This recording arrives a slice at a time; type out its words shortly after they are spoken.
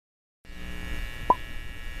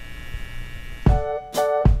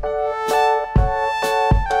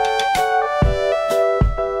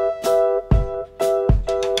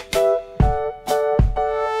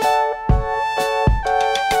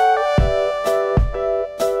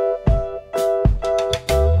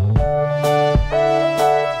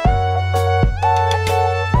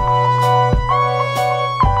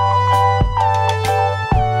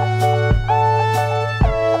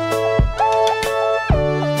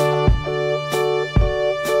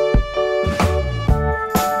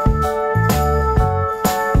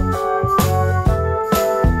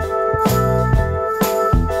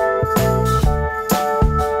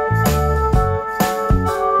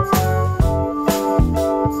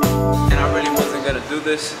to do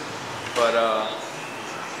this, but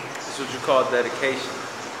this is what you call dedication.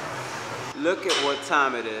 Look at what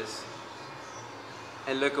time it is,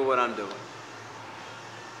 and look at what I'm doing.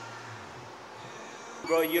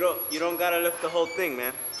 Bro, you don't gotta lift the whole thing,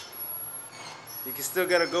 man. You can still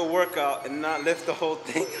get a good workout and not lift the whole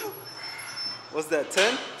thing. What's that,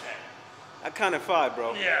 10? I counted 5,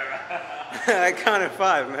 bro. Yeah, right. I counted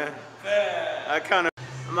 5, man.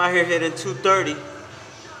 I'm out here hitting 230,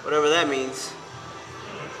 whatever that means,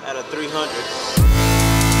 at a 300.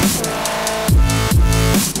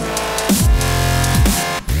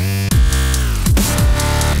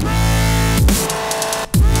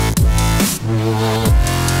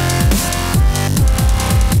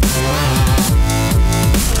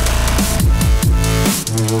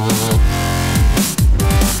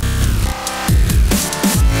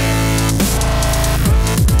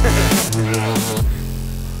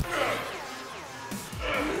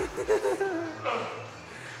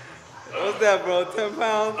 What's that, bro? 10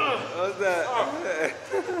 pounds? What's that?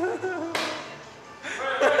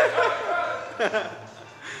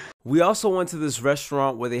 We also went to this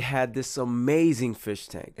restaurant where they had this amazing fish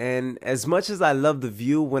tank. And as much as I love the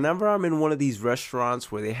view, whenever I'm in one of these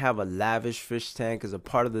restaurants where they have a lavish fish tank as a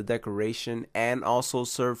part of the decoration and also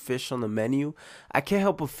serve fish on the menu, I can't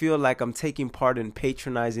help but feel like I'm taking part in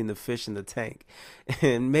patronizing the fish in the tank.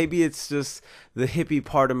 And maybe it's just the hippie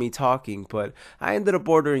part of me talking, but I ended up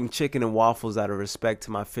ordering chicken and waffles out of respect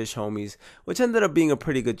to my fish homies, which ended up being a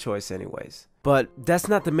pretty good choice anyways. But that's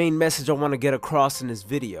not the main message I want to get across in this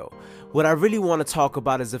video. What I really want to talk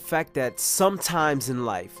about is the fact that sometimes in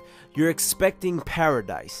life, you're expecting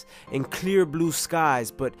paradise and clear blue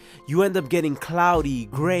skies, but you end up getting cloudy,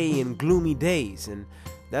 gray, and gloomy days, and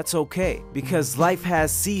that's okay, because life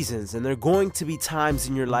has seasons, and there are going to be times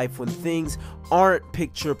in your life when things aren't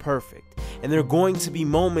picture perfect. And there are going to be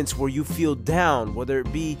moments where you feel down, whether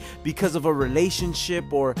it be because of a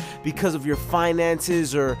relationship or because of your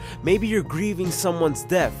finances, or maybe you're grieving someone's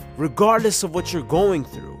death. Regardless of what you're going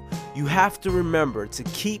through, you have to remember to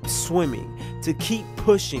keep swimming, to keep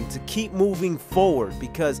pushing, to keep moving forward,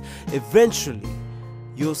 because eventually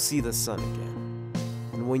you'll see the sun again.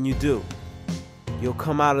 And when you do, you'll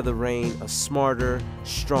come out of the rain a smarter,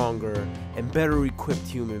 stronger, and better equipped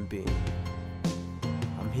human being.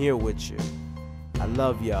 I'm here with you. I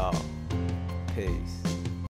love y'all. Peace.